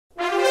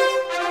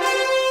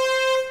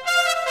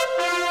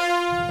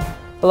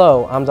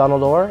Hello, I'm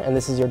Donald Orr, and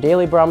this is your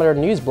daily Barometer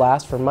news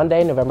blast for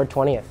Monday, November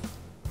 20th.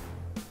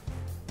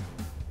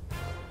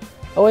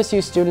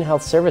 OSU Student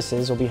Health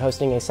Services will be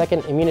hosting a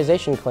second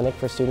immunization clinic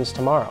for students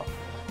tomorrow.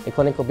 The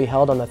clinic will be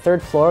held on the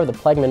third floor of the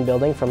Plageman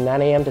Building from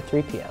 9 a.m. to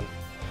 3 p.m.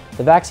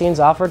 The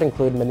vaccines offered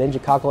include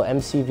meningococcal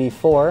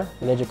MCV4,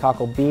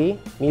 meningococcal B,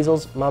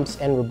 measles, mumps,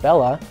 and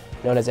rubella,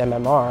 known as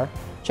MMR,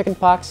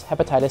 chickenpox,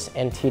 hepatitis,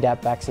 and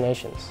Tdap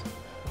vaccinations.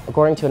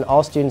 According to an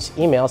all-students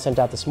email sent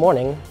out this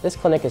morning, this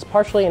clinic is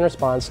partially in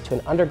response to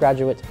an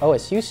undergraduate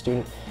OSU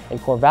student in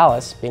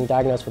Corvallis being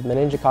diagnosed with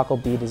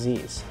meningococcal B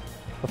disease.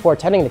 Before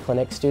attending the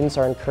clinic, students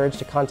are encouraged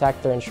to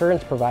contact their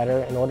insurance provider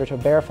in order to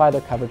verify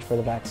their coverage for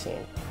the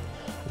vaccine.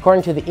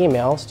 According to the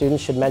email,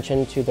 students should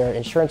mention to their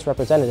insurance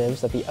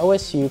representatives that the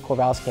OSU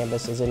Corvallis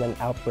campus is in an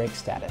outbreak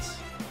status.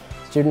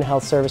 Student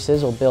Health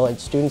Services will bill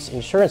its students'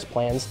 insurance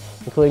plans,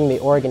 including the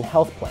Oregon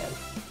Health Plan.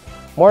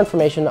 More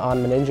information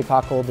on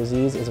meningococcal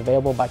disease is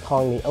available by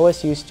calling the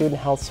OSU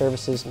Student Health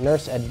Services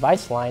Nurse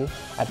Advice Line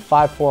at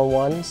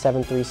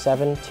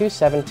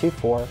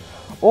 541-737-2724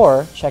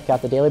 or check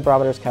out the Daily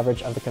Barometer's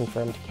coverage of the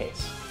confirmed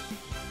case.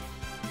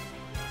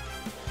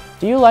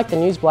 Do you like the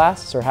news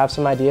blasts or have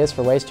some ideas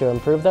for ways to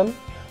improve them?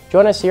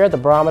 Join us here at the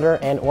Barometer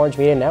and Orange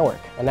Media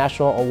Network, a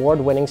national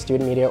award-winning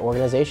student media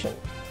organization.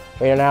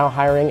 We are now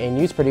hiring a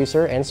news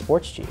producer and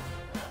sports chief.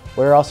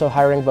 We're also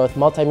hiring both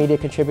multimedia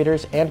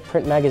contributors and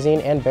print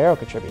magazine and Barrow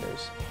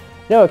contributors.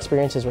 No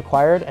experience is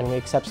required, and we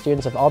accept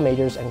students of all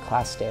majors and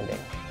class standing.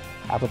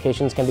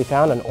 Applications can be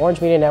found on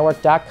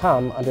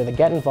orangemedianetwork.com under the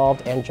Get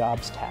Involved and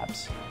Jobs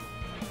tabs.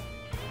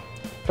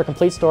 For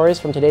complete stories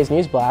from today's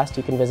news blast,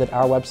 you can visit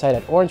our website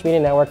at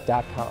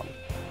orangemedianetwork.com.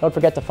 Don't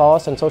forget to follow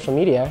us on social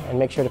media and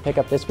make sure to pick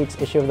up this week's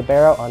issue of the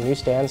Barrow on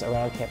newsstands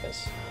around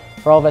campus.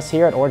 For all of us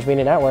here at Orange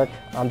Media Network,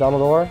 I'm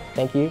Donald Orr.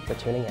 Thank you for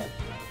tuning in.